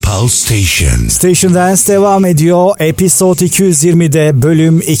Pulse Station. STATIONDANCE devam ediyor. Episode 220'de,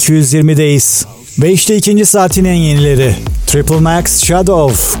 bölüm 220'deyiz. 5'te ikinci saatin en yenileri. Triple Max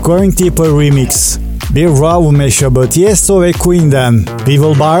Shadow, Going Deeper Remix. Bir Raw mashup'ı Tiesto ve Queen'den. We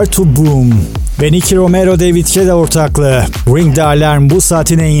Will Part2 Boom. Ve Nicky Romero David Guetta ortaklığı. Ring'de Alarm bu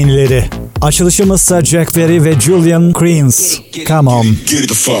saatin en yenileri. Açılışımızsa Jack Berry ve Julian Creans. Come on. Get it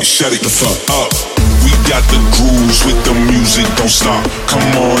the fuck, shut it the fuck up. We got the grooves with the music, don't stop.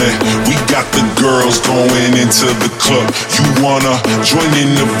 Come on in. We got the girls going into the club. You wanna join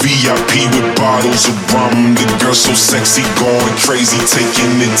in the VIP with bottles of rum? The girl so sexy, going crazy,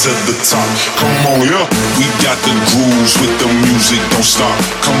 taking it to the top. Come on, yeah. We got the grooves with the music, don't stop.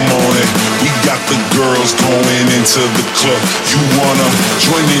 Come on in. We got the girls going into the club. You wanna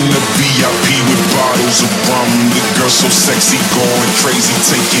join in the VIP with bottles of rum? The girl so sexy, going crazy,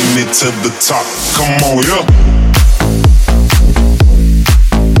 taking it to the top. Come on, yeah.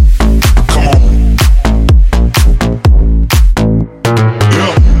 Come on.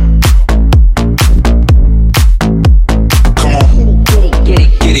 Yeah. Come on.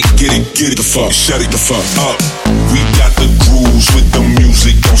 Get it the fuck, shut it the fuck up. We got the grooves with the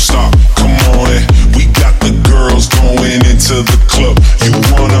music, don't stop. Come on in. We got the girls going into the club. You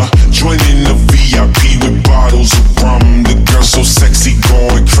wanna join in the VIP with bottles of rum? The girl so sexy,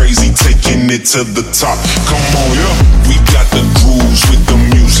 going crazy, taking it to the top. Come on, yeah. We got the grooves with the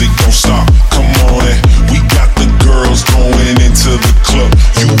music, don't stop. Come on in. We got the girls going into the club.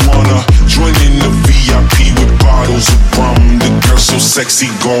 You wanna join in the VIP with bottles of rum? The girl so sexy,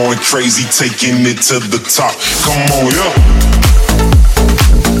 going crazy, taking it to the top. Come on, yeah.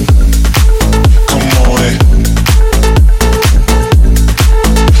 Come on in.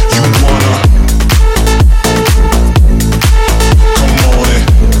 You wanna. Come on in.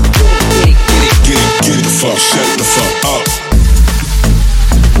 Get it the fuck, shut the fuck up.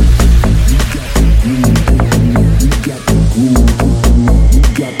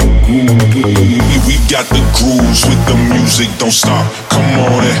 We got the grooves with the music, don't stop. Come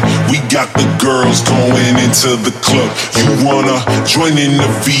on in. We got the girls going into the club. You wanna join in the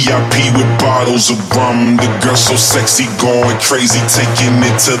VIP with bottles of rum? The girl so sexy, going crazy, taking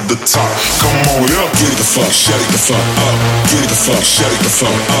it to the top. Come on, yeah. Get it the fuck, shut it the fuck up. Get it the fuck, shut it the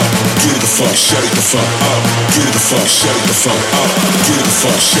fuck up. Get it the fuck, shut it the fuck up. Get it the fuck, shut it the fuck up. Get it the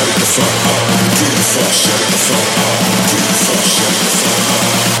fuck, shut it the fuck up. Get it the fuck, shut it the fuck up. Get it the fuck, shut it the fuck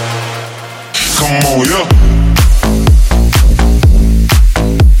up. Come on, yeah.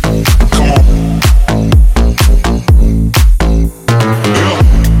 Come on. Yeah.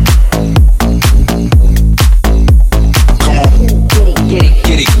 Come on.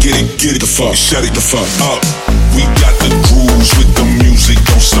 Get it the fuck, shut it the fuck up. We got the grooves with the music,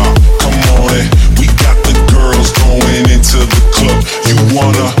 don't stop. Come on in. We got the girls going into the club. You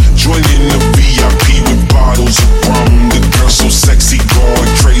wanna join in the VIP with bottles of rum? The girl so sexy,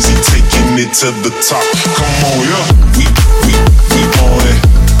 going crazy, taking it to the top. Come on, yeah. We on it.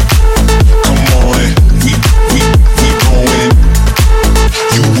 Come on in. We going.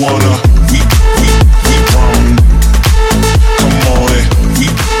 You wanna. We rum. Come on in. We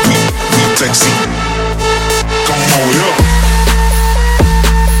sexy. Come on, yeah.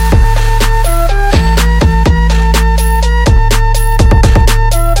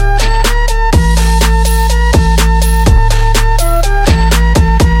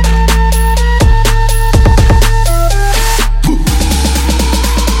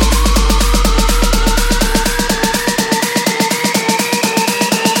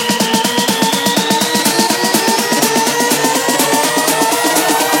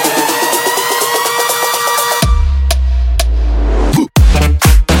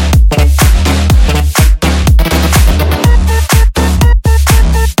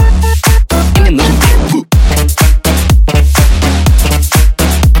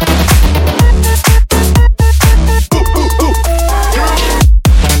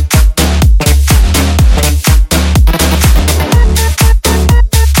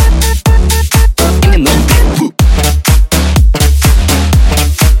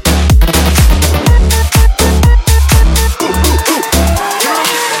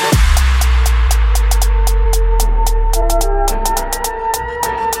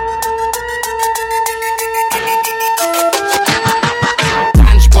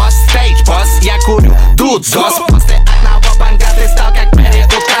 тут ЗОС. После одного банга ты стал как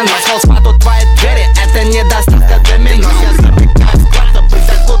переутконос. Холл спадут твои двери, это недостатка доминос. Я забегаю в склад, чтобы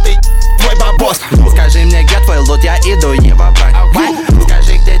закутый твой бабос. Скажи мне, где твой лут, я иду его брать.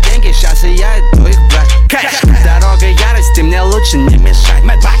 Скажи, где деньги, сейчас и я иду их брать. Кэш, дорога ярости, мне лучше не мешать.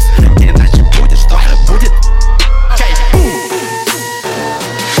 Мэтбакс, иначе будет что? Будет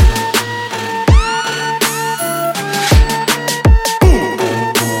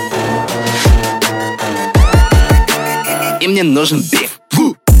мне нужен биф.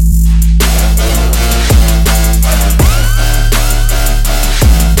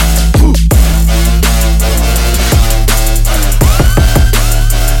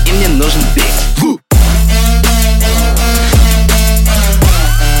 И мне нужен биф.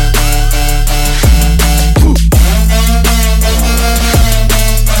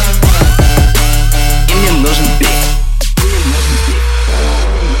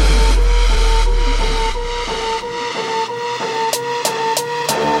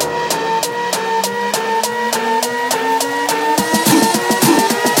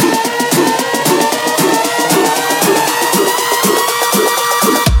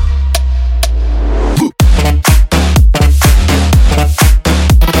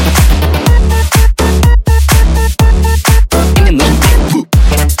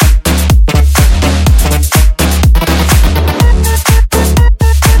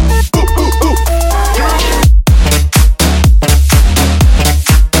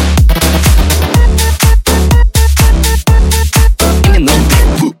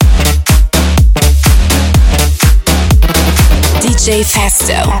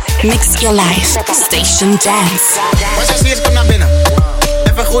 DJFESTO, mix your life, Station Dance. Als je sliert, kom naar binnen.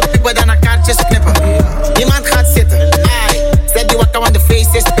 Even goed pikken, dan naar kaartjes knippen. Niemand gaat zitten. Ai, zet die wakker, want de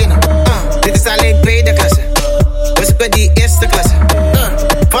feest is binnen. Dit is alleen tweede klasse. We zoeken die eerste klasse.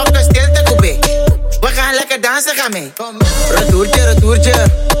 Fuck de stilte, coupé. We gaan lekker dansen, ga mee. Retourtje, retourtje.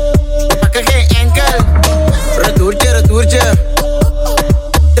 We pakken geen enkel. Retourtje, retourtje.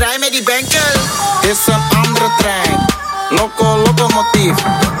 Draai met die benkel. Dit is een andere trein. Loco, locomotief.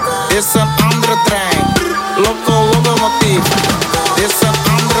 Dit is een andere trein. Loco, locomotief. Dit is een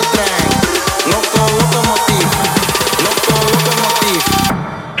andere trein. Loco, locomotief. Loco, locomotief.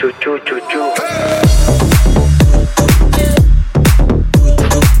 Choo, choo, choo, choo.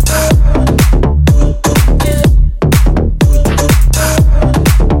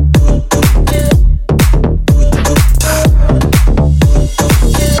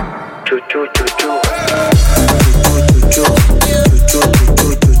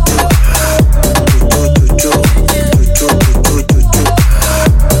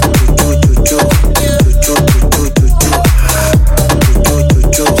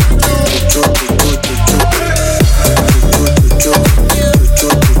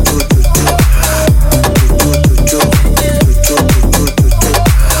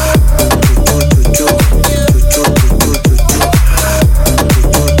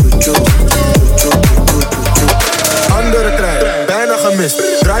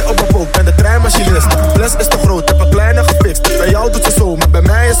 Draai op mijn pook, ben de treinmachinist. Fles is te groot, heb een kleine gefixt. Bij jou doet ze zo, maar bij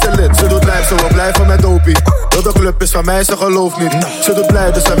mij is ze lid. Ze doet lijf zo, we blijven met dopie. Heel de club is van mij, ze gelooft niet. Ze doet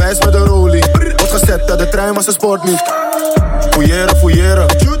blij, dus ze wijst met de rolie. Wordt gezet dat de trein was een sport niet. Fouilleren, fouilleren.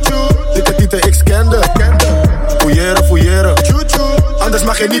 Dikke tieten, ik scande. Fouilleren, fouilleren. Anders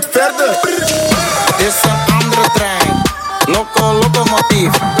mag je niet verder. Dit is een andere trein. Loco,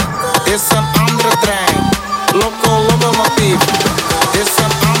 locomotief. Dit is een andere trein. Loco, locomotief. Dit is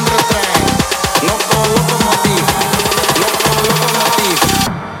een andere trein. Loco, locomotief. Loco, locomotief.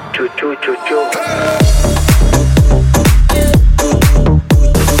 Choo, choo, choo, choo.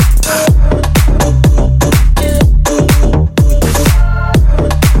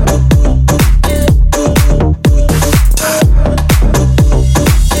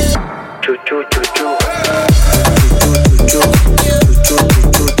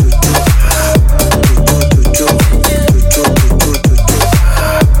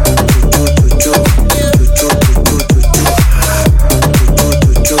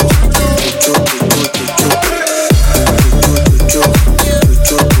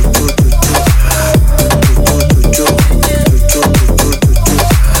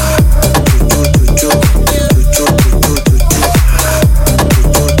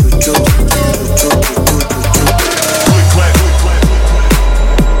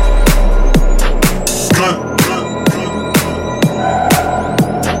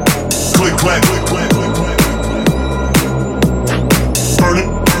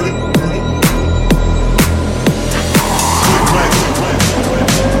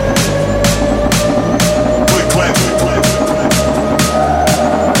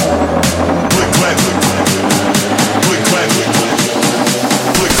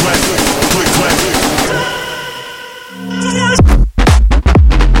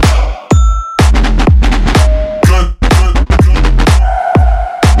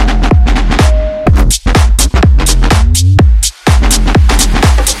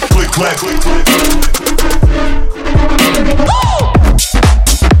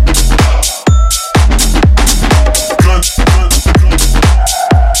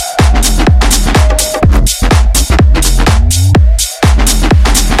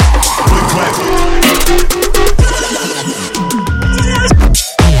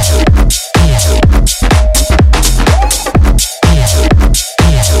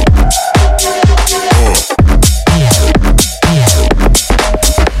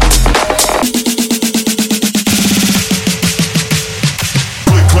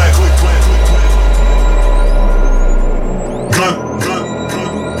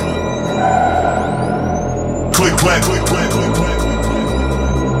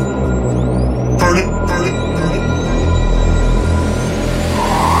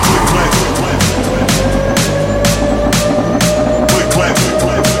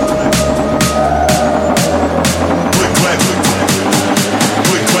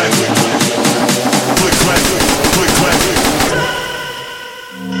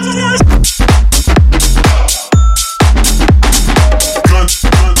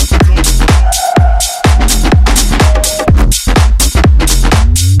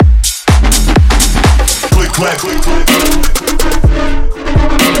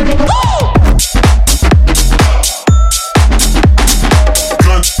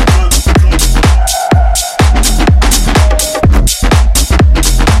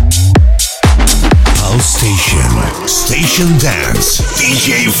 Station Dance,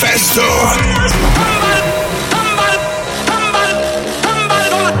 DJFESTO.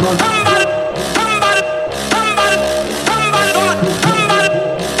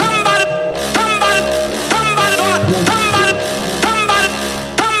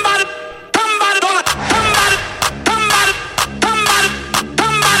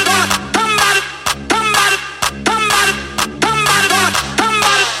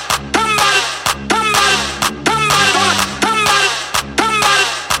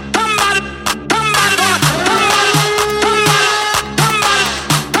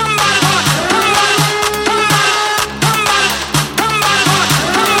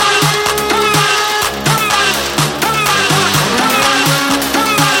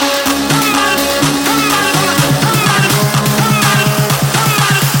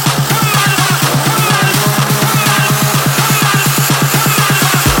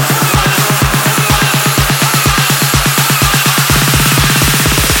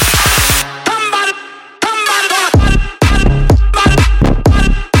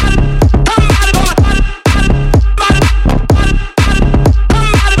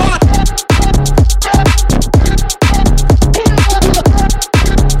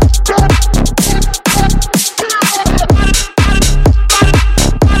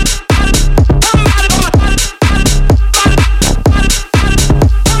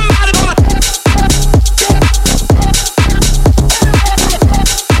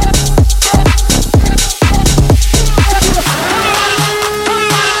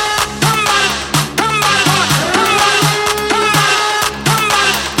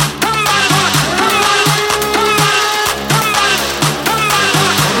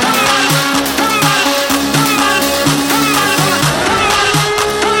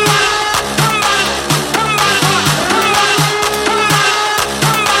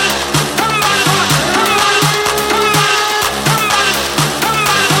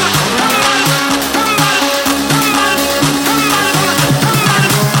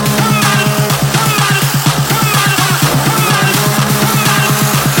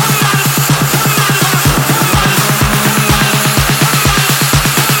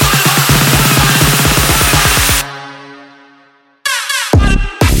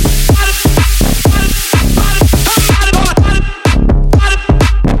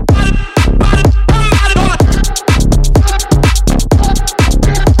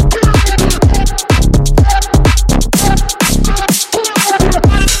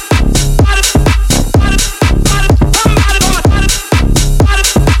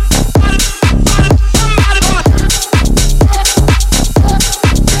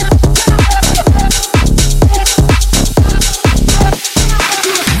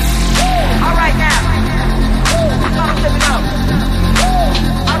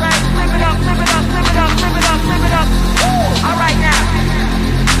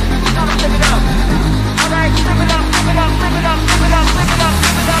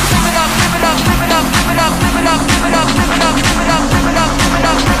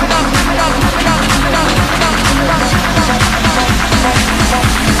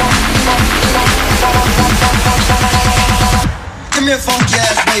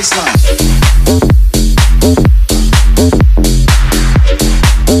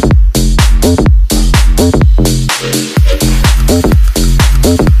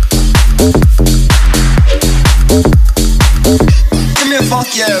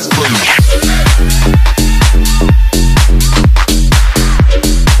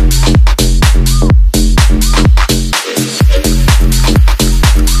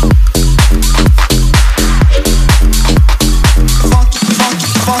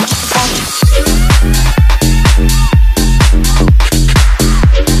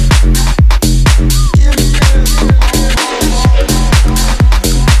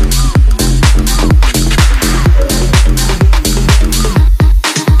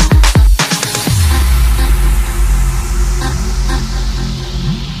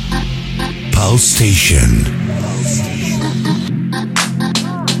 Station.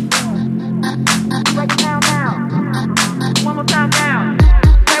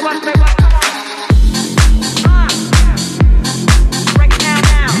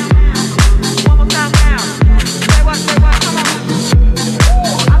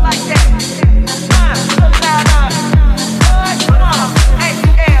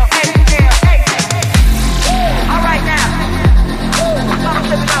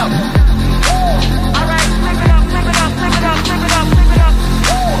 All right.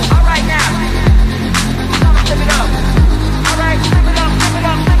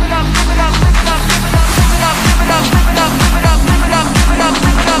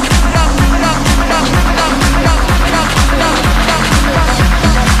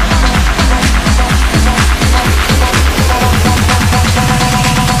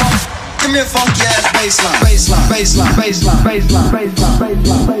 Give me a funky ass baseline, baseline, baseline, baseline, baseline, baseline,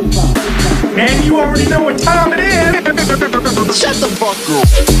 baseline, baseline. And you already know what time it is. Shut the fuck up.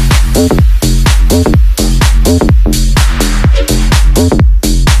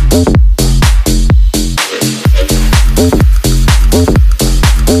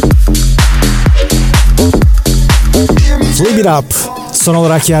 Flip It Up. Son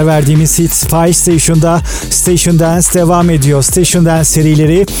olarak yer verdiğimiz hit Pie Station'da Station Dance devam ediyor. Station Dance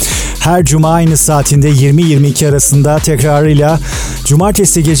serileri her cuma aynı saatinde 20-22 arasında tekrarıyla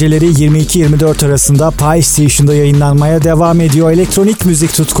cumartesi geceleri 22-24 arasında Pie Station'da yayınlanmaya devam ediyor. Elektronik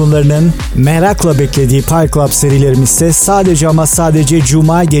müzik tutkunlarının merakla beklediği Pie Club serilerimiz ise sadece ama sadece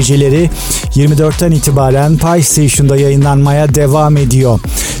cuma geceleri 24'ten itibaren Pie Station'da yayınlanmaya devam ediyor.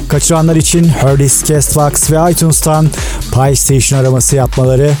 Kaçıranlar için Herdis, Castbox ve iTunes'tan Pie Station araması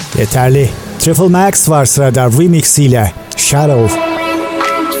yapmaları yeterli. Triple Max var sırada remix ile Shadow.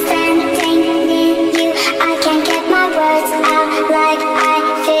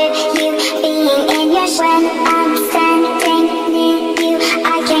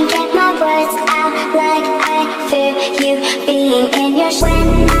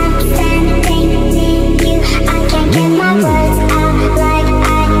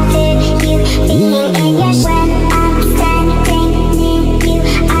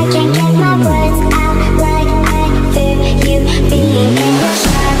 Being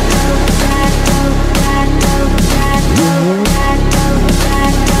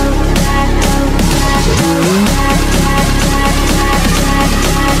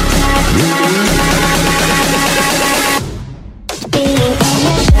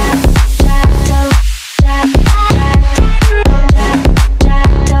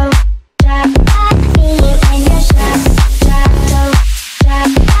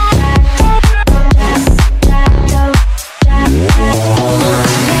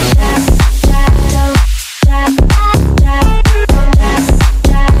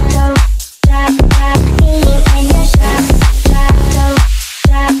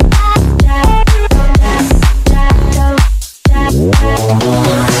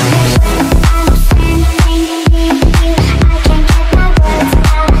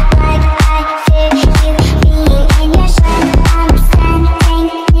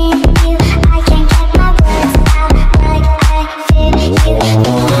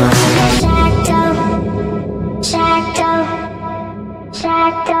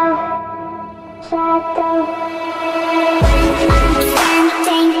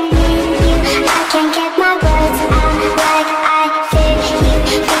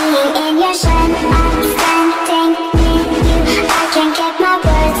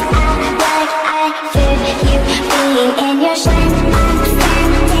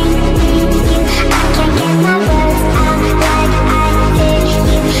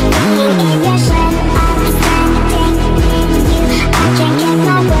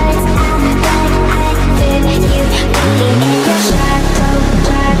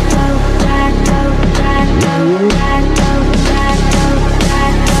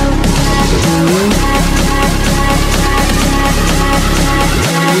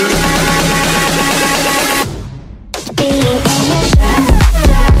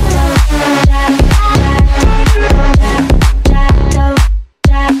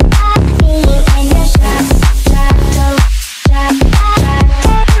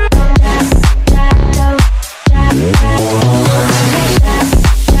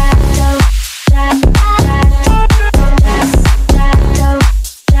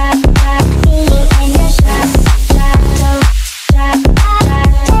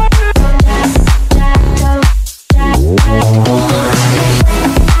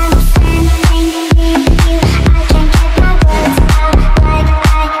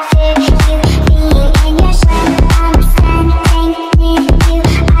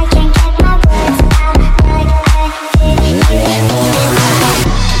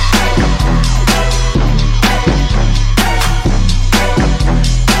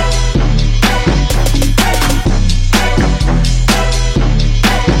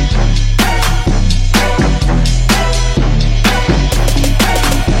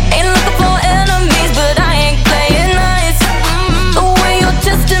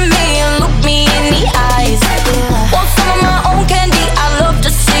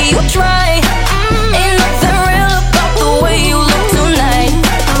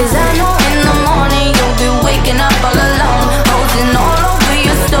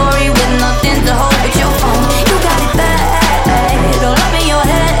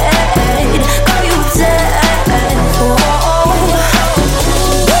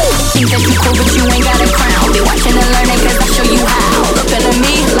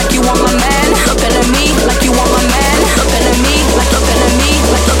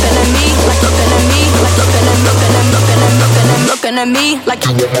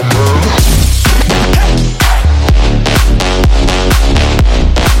Watching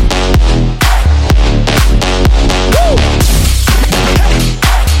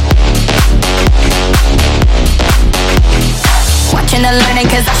and learning,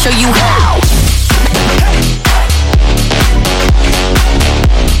 cause I'll show you how.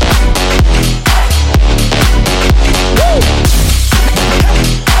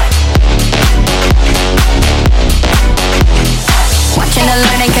 Watching and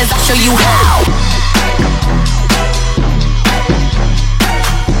learning, cause I'll show you how.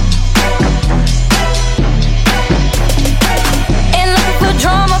 In life with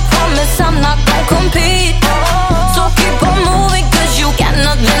drama, promise I'm not gon' compete. So keep on moving, cause you got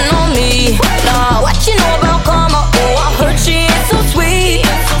nothing on me. Nah, what you know about karma? Oh, I heard she ain't so sweet.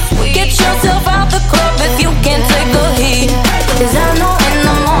 Get yourself out the club if you can't take the heat. Cause I know in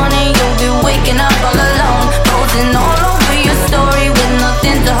the morning you'll be waking up all alone, posting all over your story with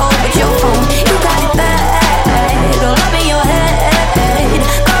nothing to hold but your phone. You got it bad, all up in your head.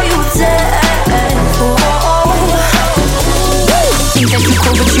 Girl, you said, oh. Think that you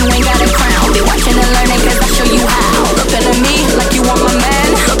cool but you ain't got a crown. Be watching and learning cause I'll show you how. Looking at me like you want my man.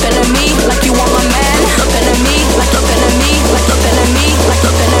 Looking at me like you want my man. Looking at me like looking at me like looking at me like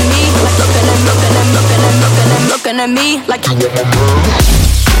looking at me like looking at looking at me like you want my man.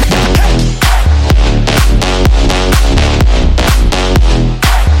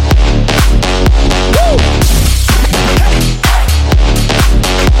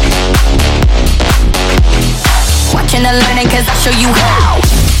 Watching and learning cause I'll show you how.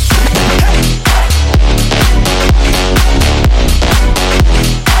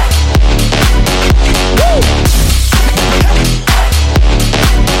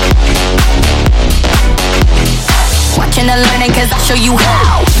 Watching and learning cause I'll show you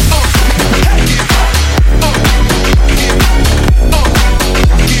how.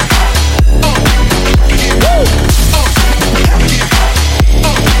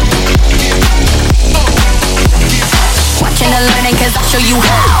 Watching and learning cause I'll show you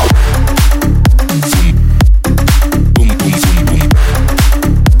how.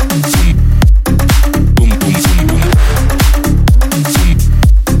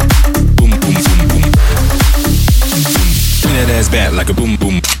 Back like a boom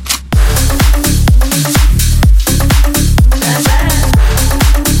boom.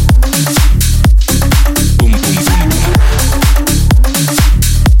 Boom boom boom boom.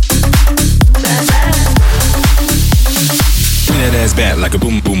 Bring that ass back like a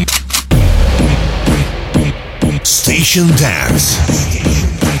boom boom. Boom boom boom. Station Dance.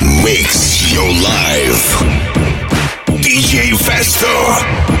 Mix your life.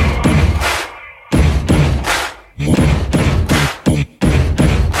 DJFESTO.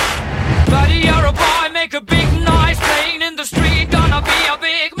 Make a big noise playing in the street. Gonna be a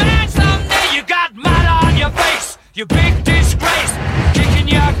big man someday. You got mud on your face, you big disgrace. Kicking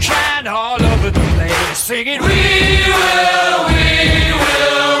your can all over the place, singing we will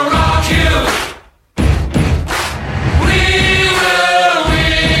rock you. We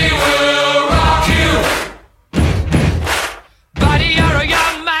will rock you. Buddy, you're a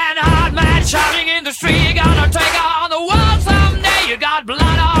young man, hard man, shouting in the street. Gonna take on the world someday. You got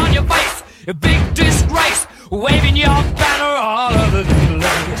blood on your face, a big disgrace, waving your banner all over the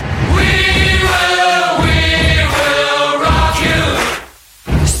place. We will rock you.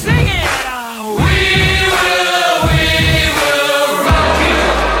 Sing it out. We will rock you.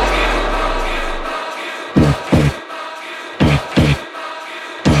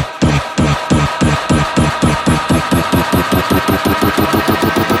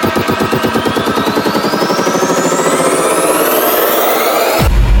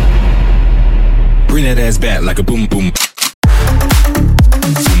 Bring that ass back like a boom boom.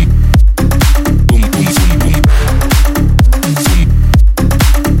 Boom boom boom boom. Boom boom boom boom.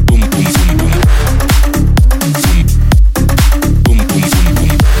 Boom boom boom boom.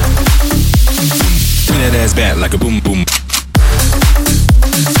 Bring that ass back like a boom boom.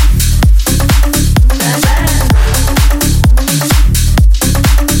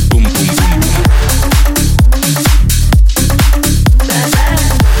 Boom boom boom boom.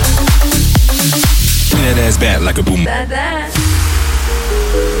 Bring that ass back like a boom.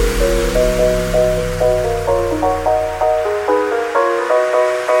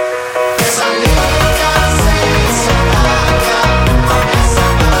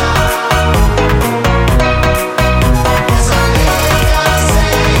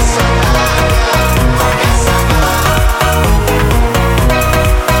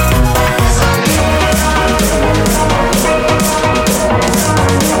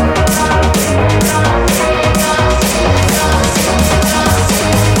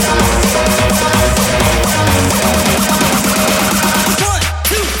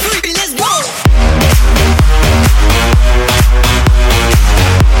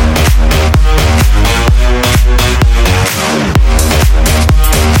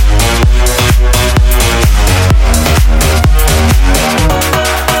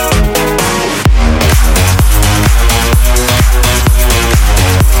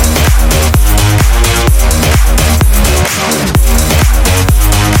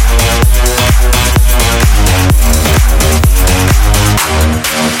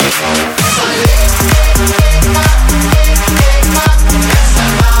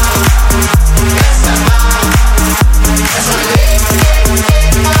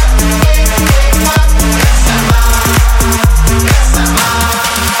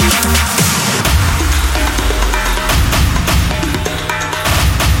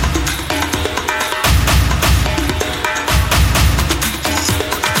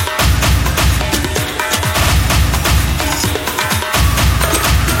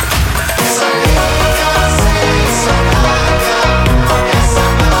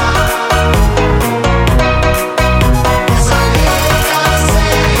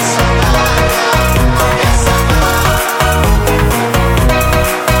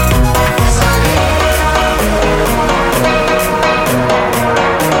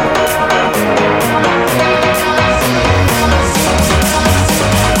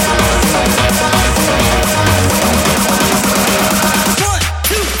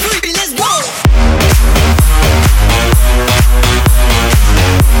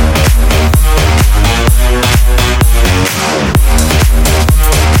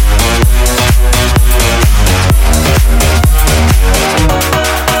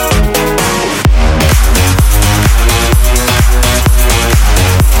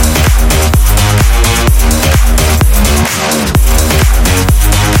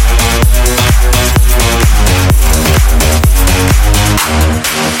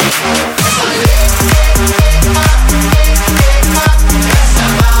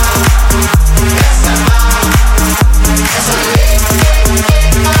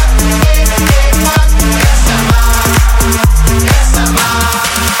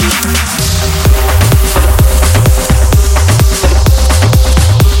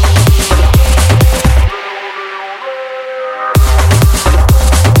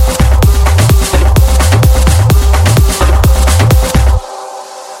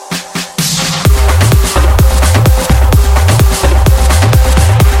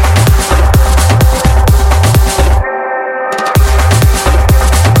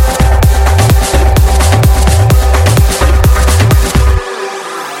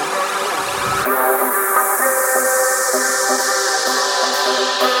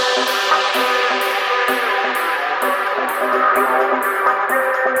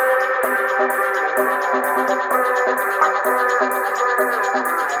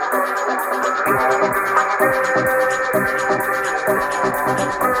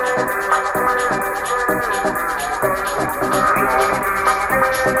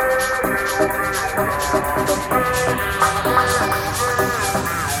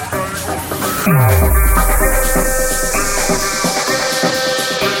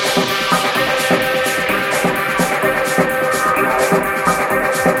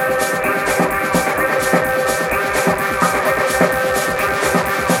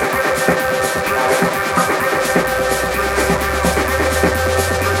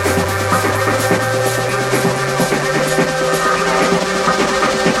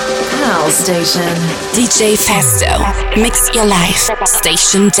 Station. DJFESTO. Mix your life.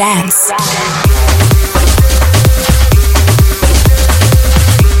 Station Dance.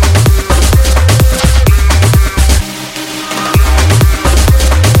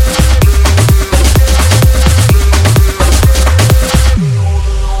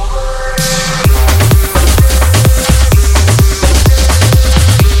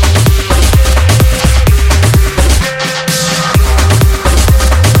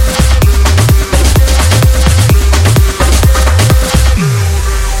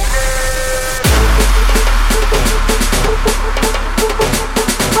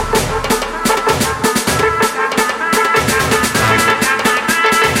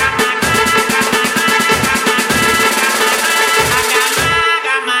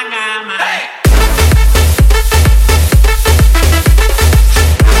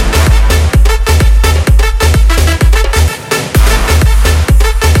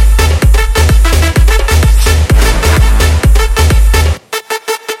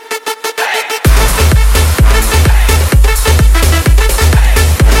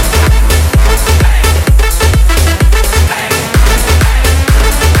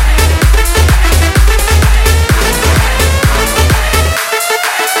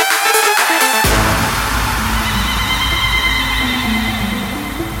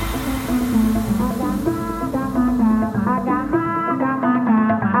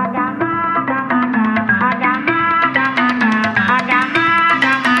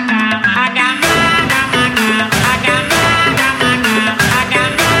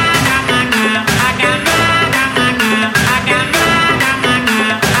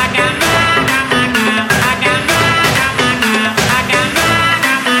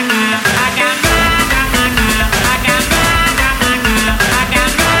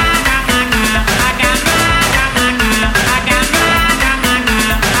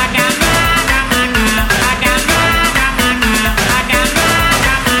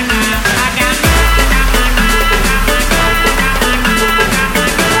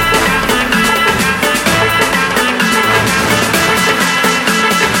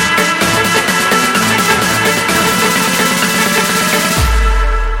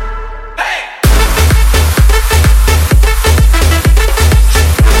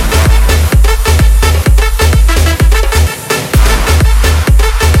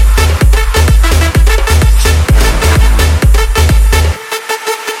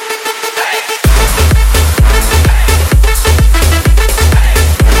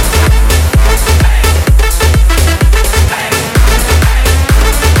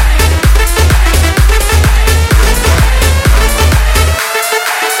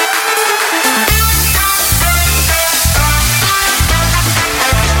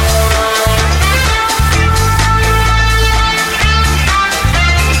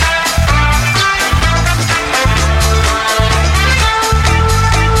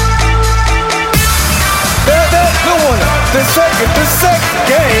 the second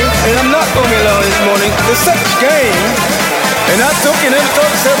game, and I'm not gonna be alone this morning. The second game, and I took it in the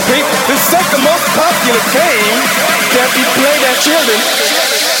seven people. The second most popular game that we played at children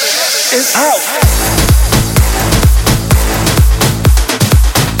is out.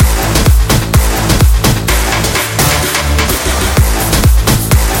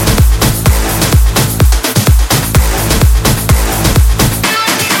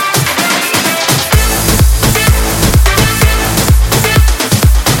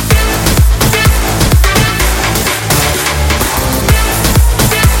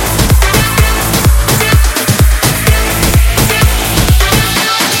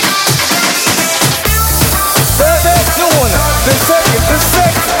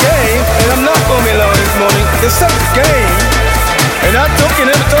 The second game, and I took it in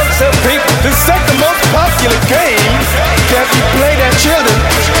the top 7 people. The second most popular game that we played at children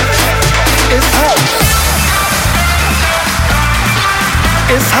is house.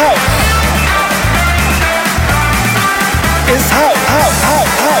 It's house. It's house, house,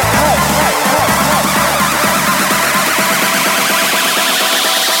 house, house, house, house, house.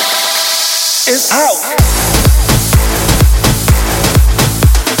 It's house.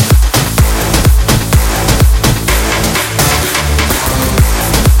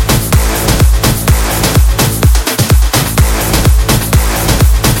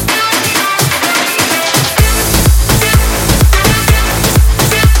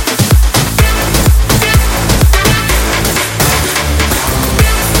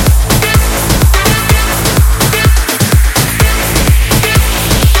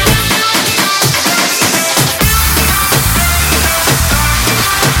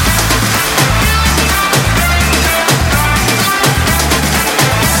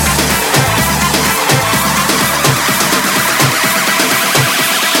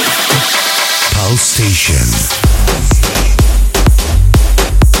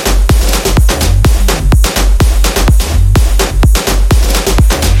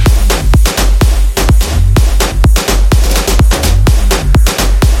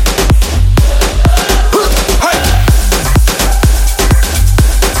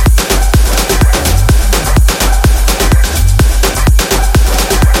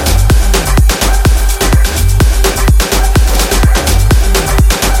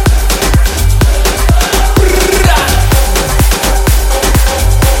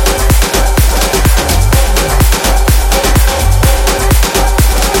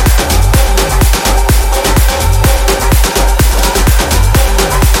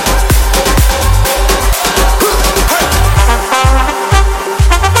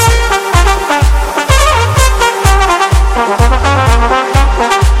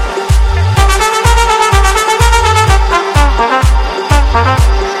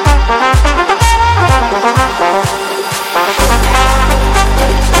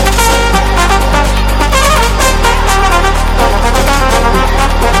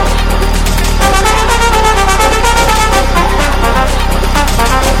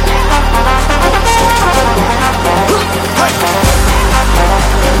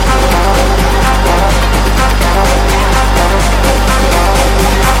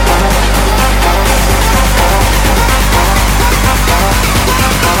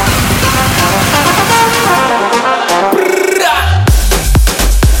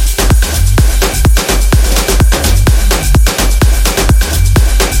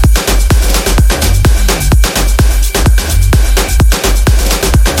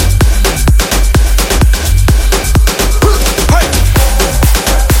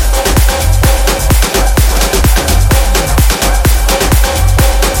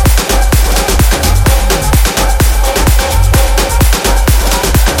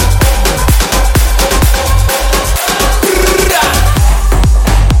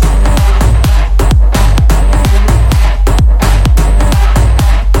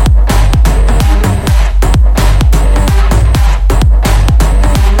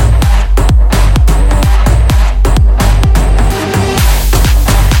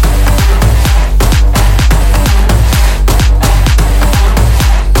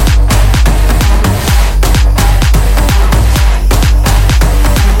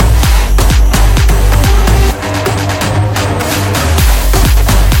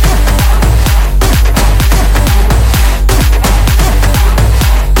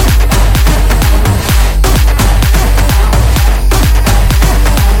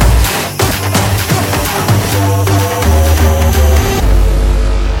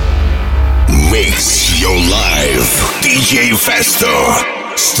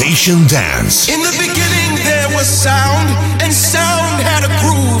 Station Dance. In the beginning there was sound, and sound had a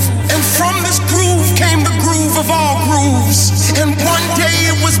groove, and from this groove came the groove of all grooves. And one day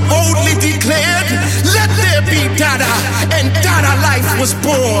it was boldly declared, let there be Dada, and Dada life was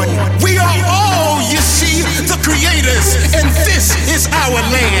born. We are all, you see, the creators, and this is our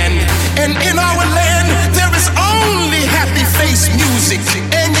land. And in our land there is only happy face music.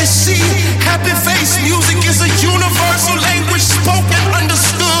 And you see, happy face music is a universal language spoken,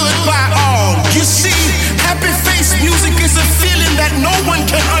 understood by all. You see, happy face music is a feeling that no one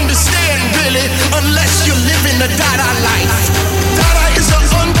can understand really, unless you live in the Dada life. Dada is an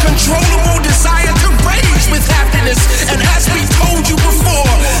uncontrollable desire to rage with happiness. And as we told you before,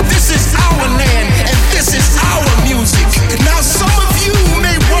 this is our land and this is our music. Now some of you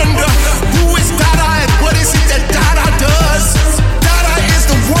may wonder, who is Dada and what is it that Dada does? Dada is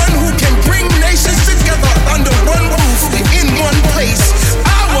the one who can bring nations together under one roof, in one place,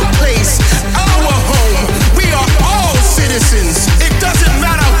 our home. We are all citizens. It doesn't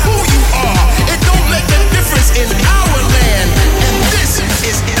matter who you are. It don't make a difference in our land. And this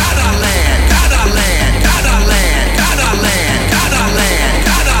is Dada land. Dada land. Dada land. Dada land. Dada land.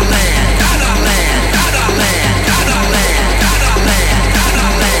 Dada land. Dada land. Dada land. Dada land. Dada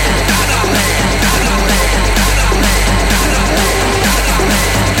land. Dada land. Dada land. Dada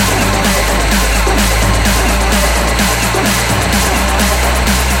land. Dada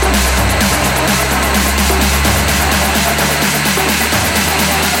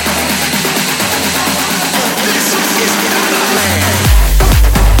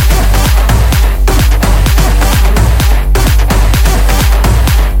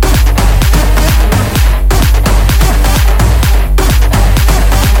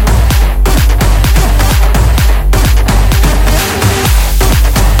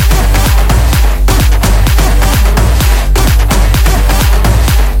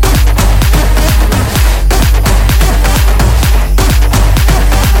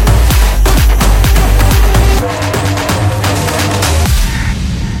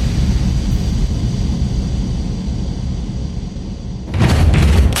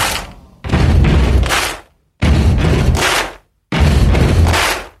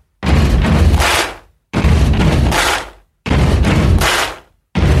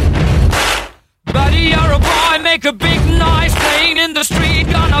Make a big noise playing in the street.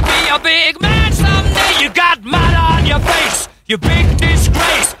 Gonna be a big man someday. You got mud on your face, you big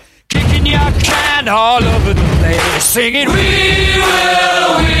disgrace. Kicking your can all over the place, singing, we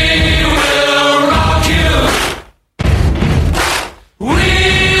will rock you. We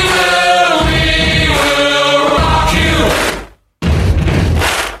will rock you.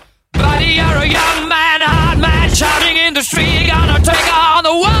 Buddy, you're a young man, hard man, shouting in the street. Gonna take on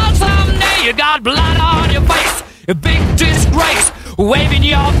the world someday. You got blood on your face, a big disgrace, waving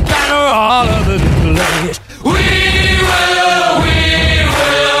your banner all over the place. We will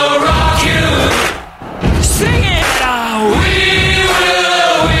rock you. Sing it out. We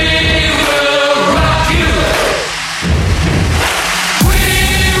will rock you.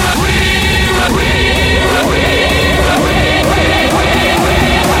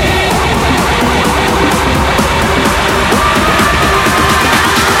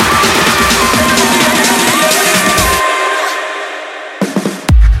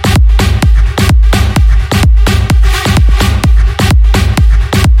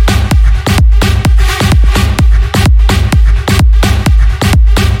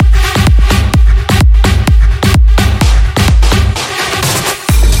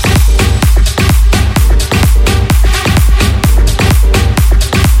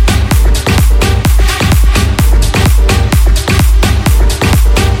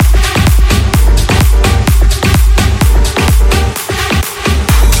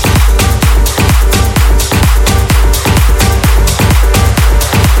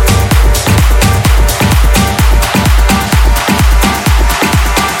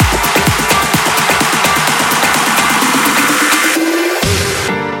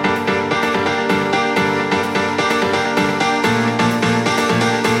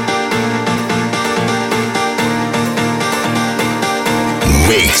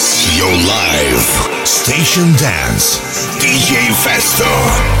 Mix your life. Station Dance. DJFESTO.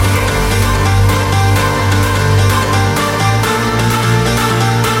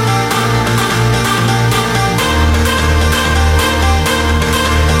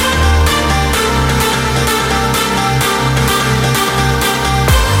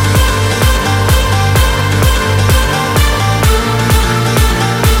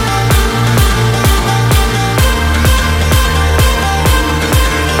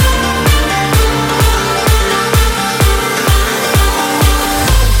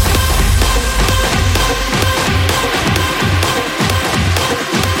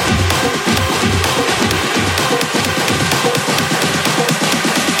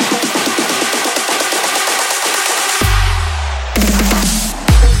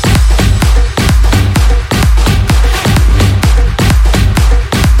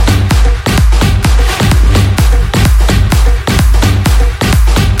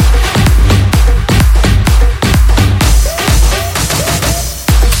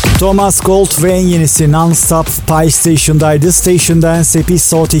 Thomas Gold ve en yenisi Non-Stop Pie Station'daydı. Station Dance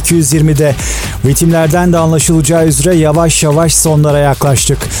Episode 220'de ritimlerden de anlaşılacağı üzere yavaş yavaş sonlara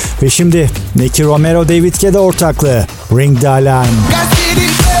yaklaştık. Ve şimdi Nicky Romero David Guetta ortaklığı Ring the Alarm.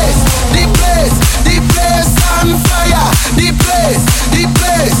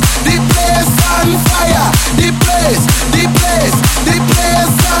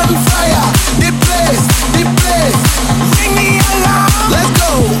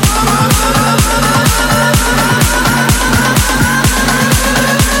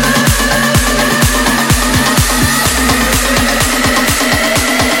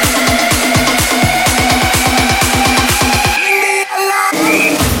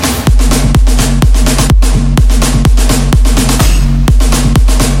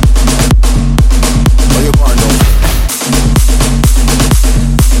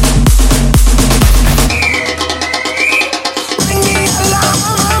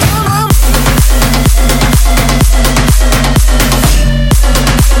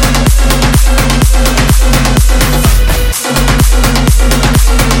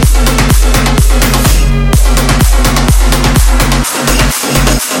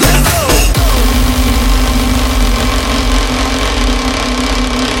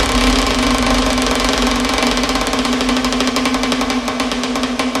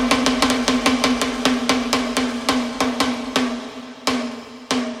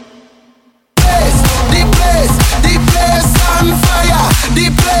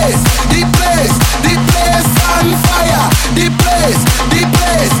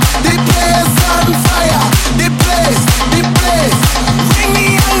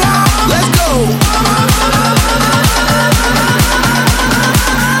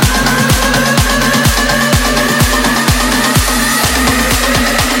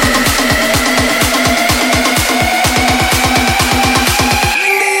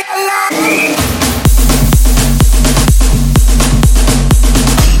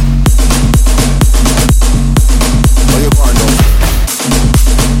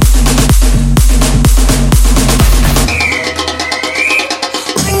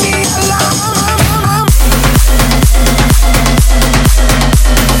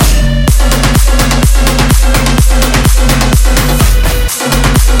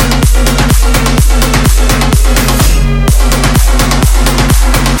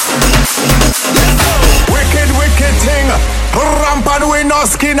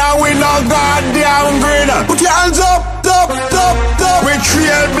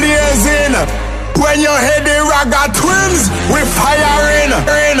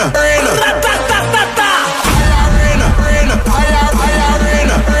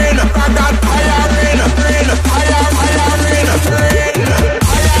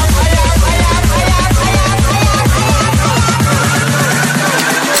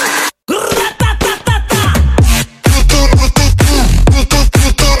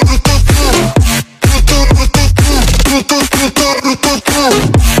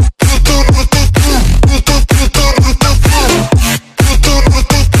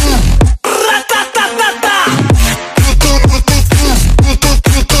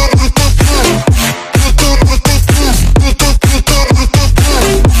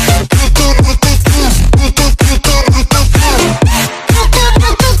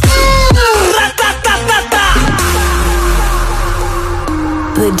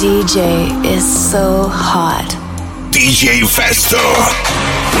 DJ is so hot. DJFESTO.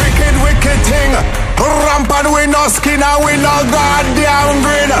 Wicked thing. Rampant we no skin and we no goddamn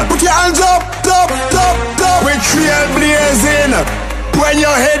grin. Put your hands up. We trailblazing. When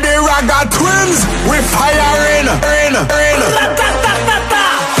you hear the Raga twins, we firing.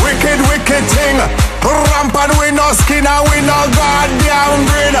 Wicked thing. Rampant we no skin and we no goddamn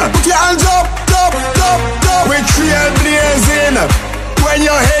grin. Put your hands up. We trailblazing. When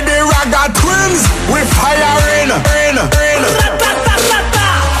you hear the Raga twins, we firing.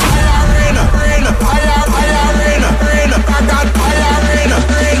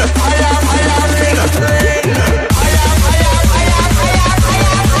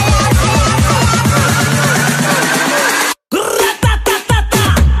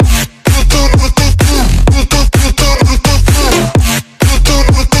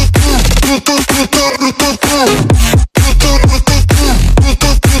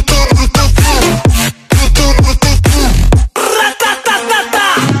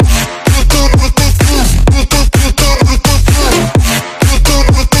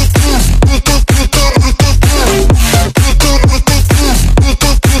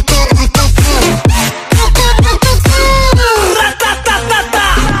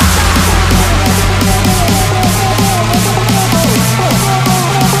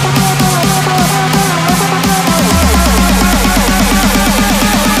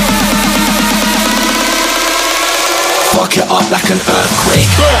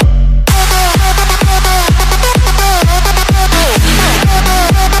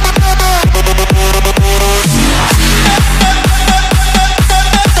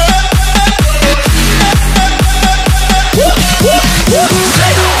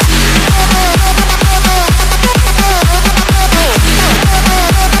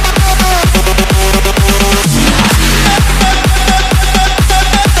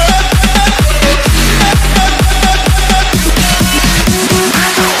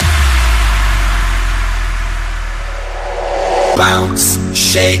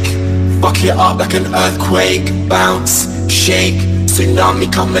 shake. Fuck it up like an earthquake. Bounce, shake.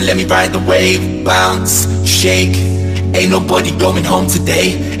 Tsunami come and let me ride the wave. Bounce, shake. Ain't nobody going home today.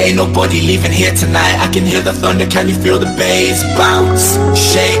 Ain't nobody leaving here tonight. I can hear the thunder, can you feel the bass? Bounce,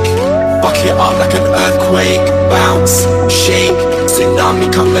 shake. Fuck it up like an earthquake. Bounce, shake. Tsunami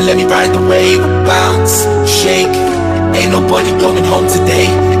come and let me ride the wave. Bounce, shake. Ain't nobody going home today.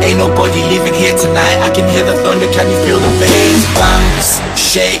 Ain't nobody leaving here tonight. I can hear the thunder, can you feel the bass? Bounce,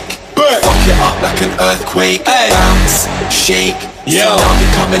 shake. Fuck it up like an earthquake. Bounce, shake. Tsunami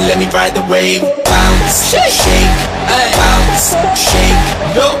come and let me ride the wave. Bounce, shake. Bounce, shake.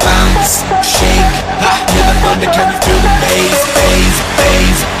 Bounce, shake. Hear the thunder, can you feel the bass? Bass,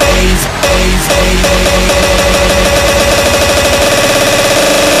 bass, bass, bass, bass.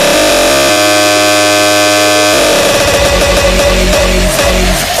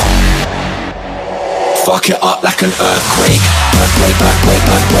 Fuck it up like an earthquake. Earthquake, earthquake,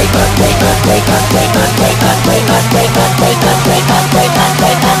 earthquake, earthquake, earthquake, earthquake, earthquake, earthquake, earthquake, earthquake, earthquake, earthquake, earthquake,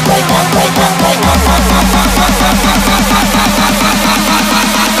 earthquake, earthquake, earthquake.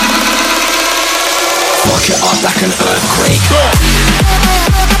 Fuck it up like an earthquake.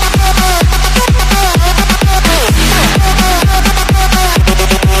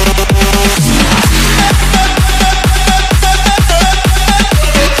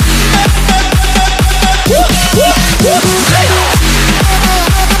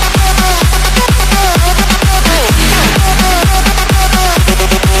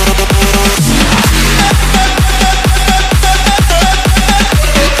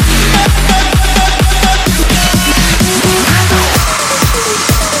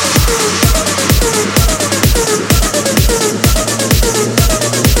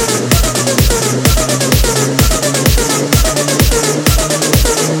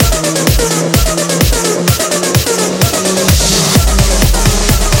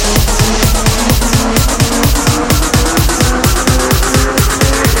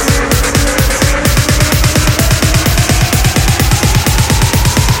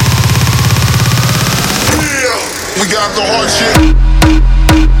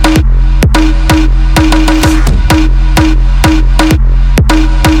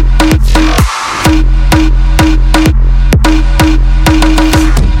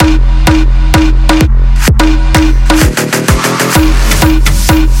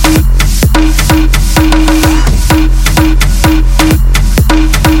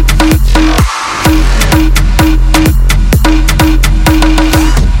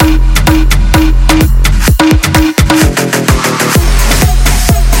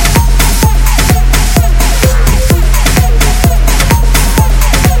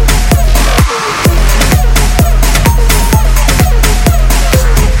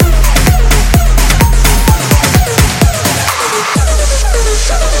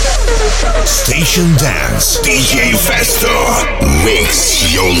 Station Dance, DJFESTO,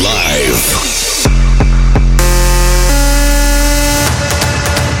 mix your life.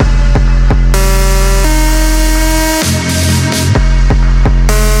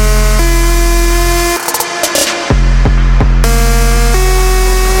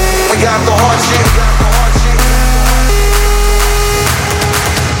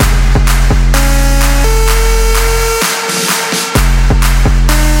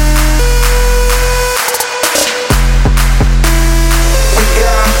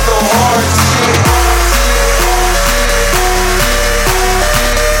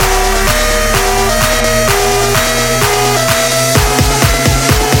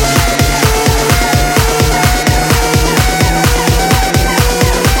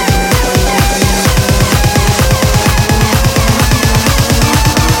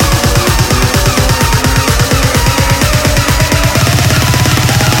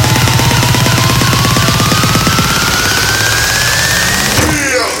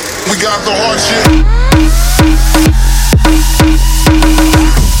 got the hard shit.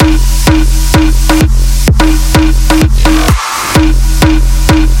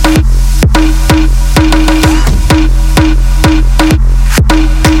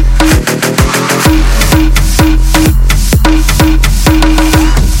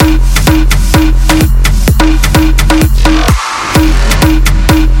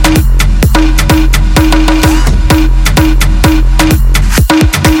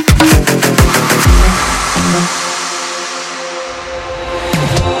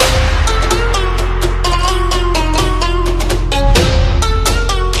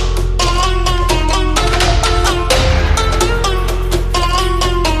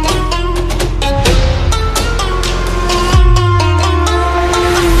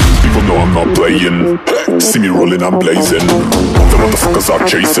 rolling and blazing. The motherfuckers are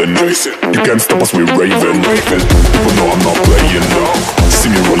chasing. You can't stop us, we're raving. People know I'm not playing. See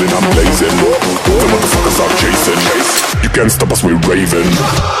me rolling and blazing. The motherfuckers are chasing. You can't stop us, we're raving.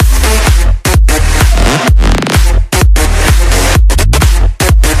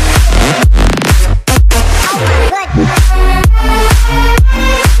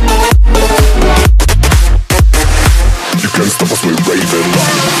 You can't stop us, we're raving.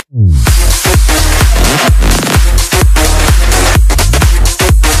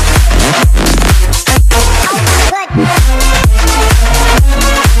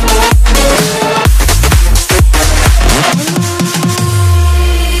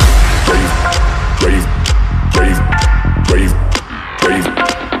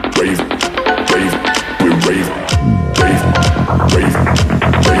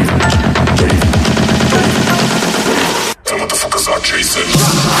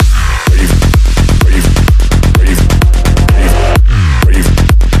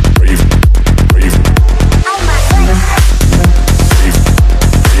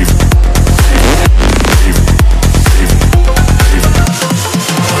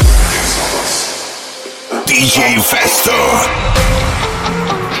 DJFESTO.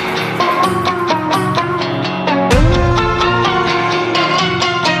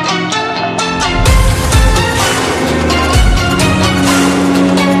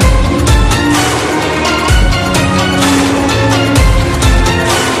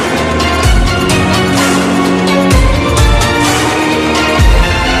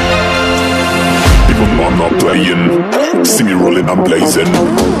 See me rolling, I'm blazing.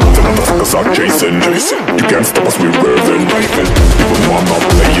 The motherfuckers are chasing. You can't stop us, we're raving. People know I'm not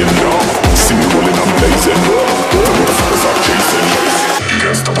playing. See me rolling, I'm blazing. The motherfuckers are chasing. You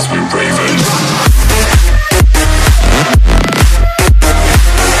can't stop us, we're raving.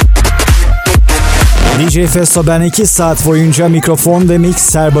 DJFESTO ben 2 saat boyunca mikrofon ve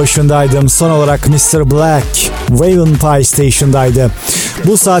mikser başındaydım. Son olarak Mr. Black, Raven Pie Station'daydı.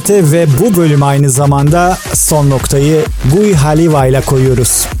 Bu saate ve bu bölüm aynı zamanda son noktayı Gui Haliva ile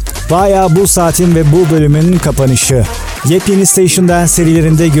koyuyoruz. Bayağı bu saatin ve bu bölümün kapanışı. Yepyeni Station Dance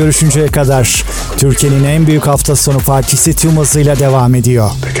serilerinde görüşünceye kadar Türkiye'nin en büyük hafta sonu partisi tüm hızıyla devam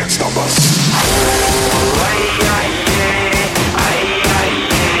ediyor. They can't stop us.